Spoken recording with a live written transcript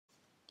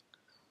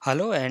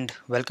Hello and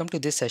welcome to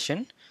this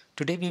session.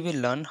 Today we will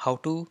learn how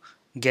to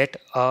get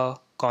a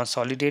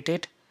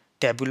consolidated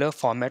tabular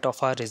format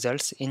of our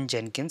results in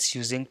Jenkins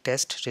using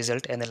Test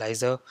Result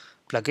Analyzer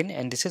plugin,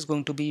 and this is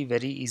going to be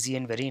very easy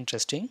and very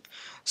interesting.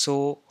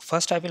 So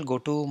first I will go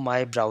to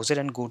my browser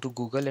and go to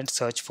Google and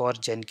search for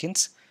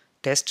Jenkins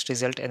Test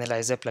Result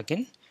Analyzer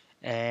plugin,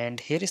 and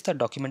here is the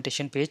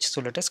documentation page.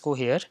 So let us go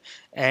here,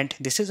 and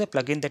this is a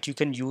plugin that you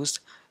can use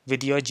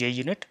with your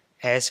JUnit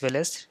as well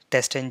as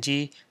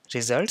TestNG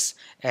results,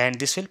 and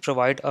this will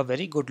provide a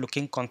very good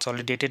looking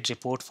consolidated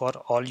report for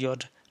all your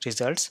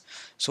results.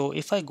 So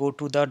if I go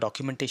to the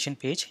documentation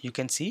page, you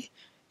can see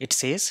it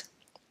says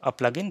a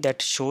plugin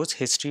that shows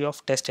history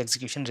of test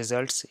execution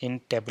results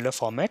in tabular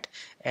format,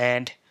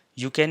 and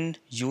you can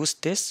use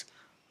this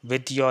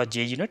with your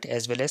JUnit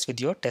as well as with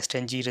your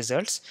TestNG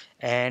results.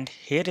 And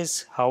here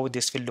is how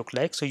this will look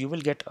like. So you will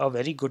get a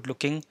very good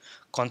looking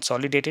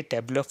consolidated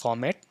tabular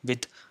format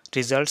with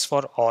results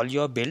for all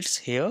your builds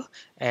here,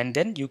 and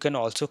then you can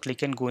also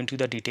click and go into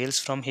the details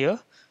from here,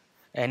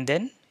 and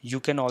then you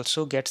can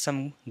also get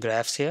some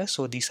graphs here.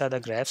 So these are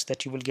the graphs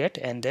that you will get,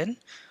 and then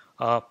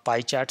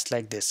pie charts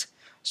like this.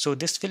 So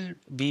this will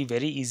be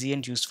very easy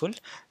and useful.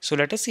 So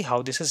let us see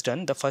how this is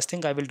done. The first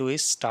thing I will do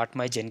is start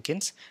my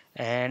Jenkins,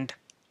 and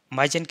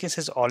my Jenkins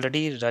is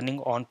already running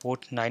on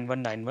port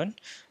 9191.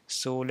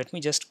 So let me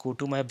just go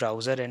to my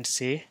browser and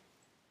say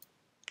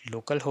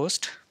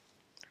localhost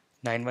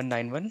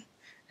 9191,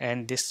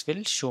 and this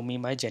will show me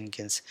my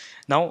Jenkins.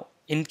 Now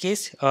in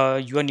case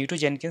you are new to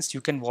Jenkins,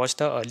 you can watch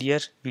the earlier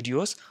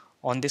videos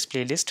on this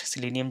playlist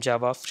Selenium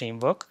Java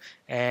framework,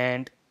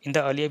 and in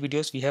the earlier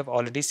videos we have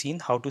already seen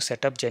how to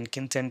set up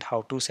Jenkins and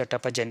how to set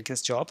up a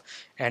Jenkins job,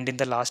 and in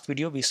the last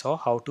video we saw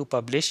how to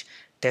publish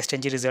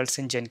TestNG results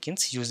in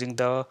Jenkins using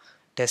the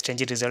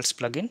TestNG results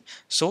plugin.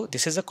 So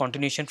this is a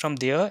continuation from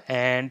there,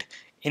 and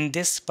in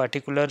this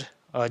particular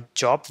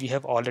job we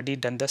have already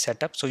done the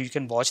setup, so you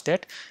can watch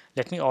that.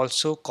 Let me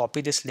also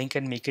copy this link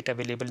and make it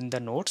available in the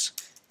notes,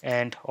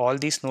 and all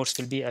these notes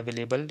will be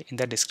available in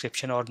the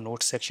description or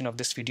notes section of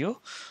this video.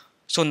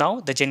 So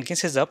now the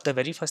Jenkins is up. The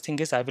very first thing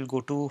is I will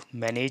go to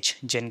manage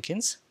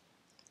Jenkins,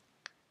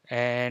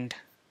 and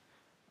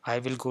I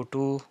will go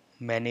to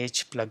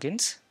manage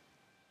plugins,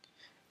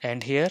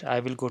 and here I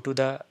will go to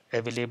the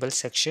available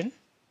section,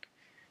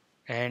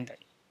 and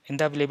in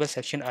the available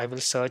section I will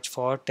search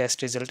for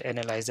test result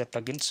analyzer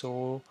plugin.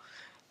 So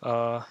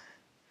uh,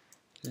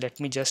 let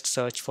me just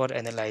search for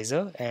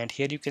analyzer, and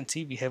here you can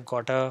see we have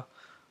got a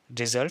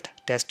result,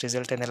 test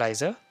result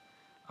analyzer.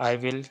 I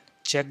will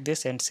check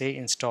this and say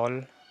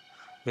install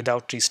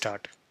without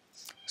restart.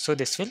 So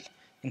this will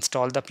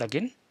install the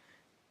plugin,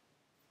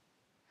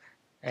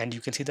 and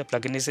you can see the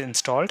plugin is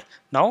installed.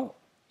 Now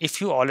if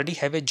you already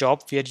have a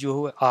job where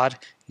you are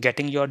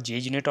getting your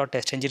JUnit or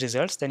TestNG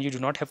results, then you do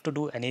not have to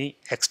do any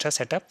extra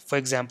setup. For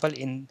example,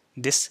 in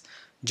this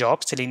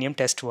job Selenium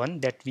test 1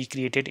 that we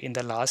created in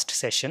the last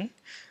session,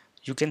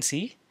 you can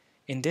see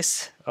in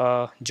this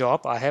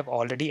job I have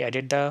already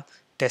added the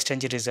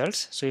TestNG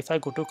results. So if I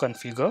go to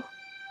configure,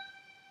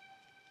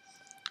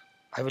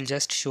 I will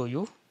just show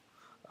you,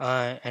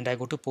 and I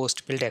go to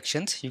post build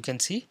actions. You can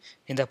see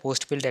in the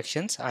post build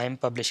actions I am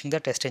publishing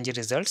the TestNG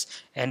results,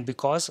 and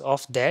because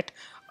of that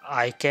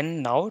I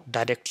can now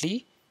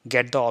directly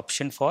get the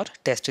option for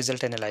test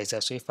result analyzer.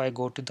 So if I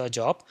go to the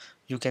job,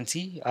 you can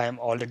see I am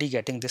already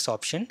getting this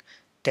option,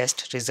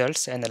 test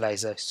results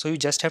analyzer. So you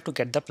just have to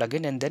get the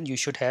plugin, and then you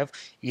should have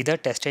either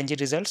TestNG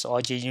results or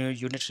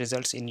JUnit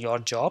results in your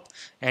job.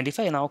 And if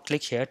I now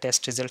click here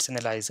test results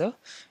analyzer,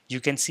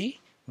 you can see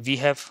we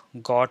have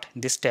got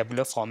this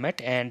tabular format,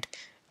 and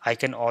I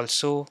can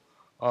also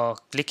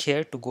click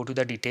here to go to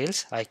the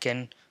details. I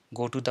can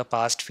go to the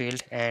past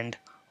field and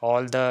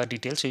all the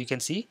details. So you can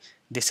see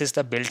this is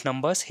the build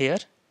numbers here.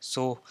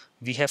 So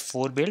we have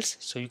 4 builds,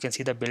 so you can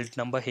see the build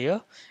number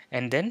here,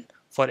 and then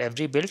for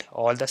every build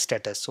all the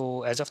status.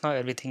 So as of now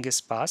everything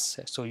is passed.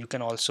 So you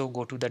can also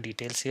go to the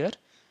details here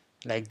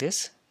like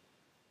this.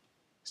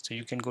 So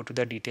you can go to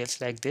the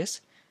details like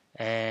this,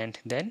 and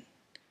then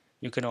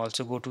you can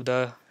also go to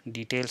the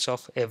details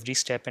of every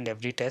step and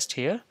every test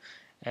here.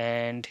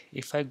 And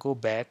if I go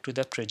back to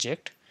the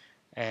project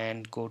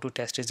and go to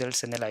test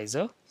results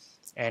analyzer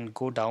and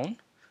go down,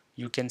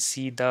 you can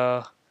see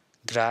the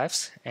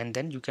graphs, and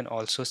then you can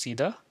also see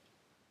the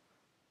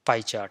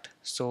pie chart.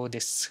 So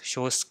this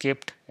shows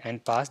skipped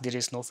and passed, there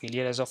is no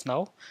failure as of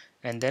now,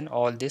 and then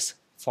all these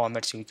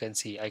formats you can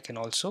see. I can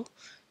also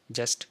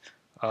just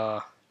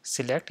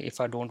select,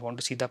 if I don't want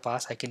to see the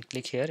pass I can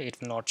click here, it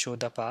will not show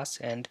the pass,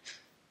 and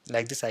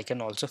like this I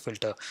can also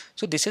filter.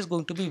 So this is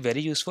going to be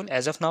very useful.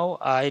 As of now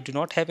I do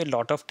not have a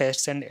lot of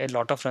tests and a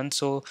lot of runs,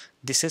 so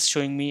this is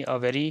showing me a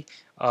very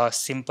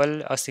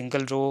simple, a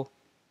single row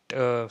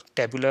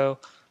tabular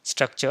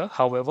structure.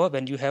 However,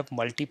 when you have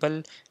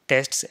multiple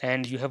tests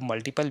and you have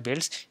multiple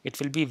builds, it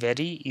will be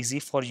very easy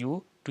for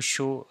you to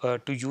show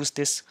to use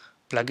this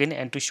plugin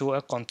and to show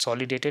a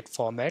consolidated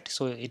format.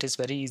 So it is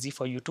very easy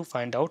for you to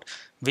find out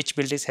which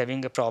build is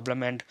having a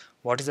problem and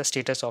what is the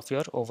status of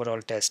your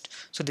overall test.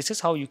 So this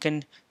is how you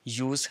can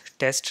use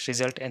test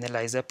result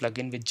analyzer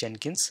plugin with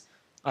Jenkins.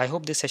 I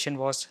hope this session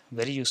was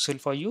very useful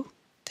for you.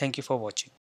 Thank you for watching.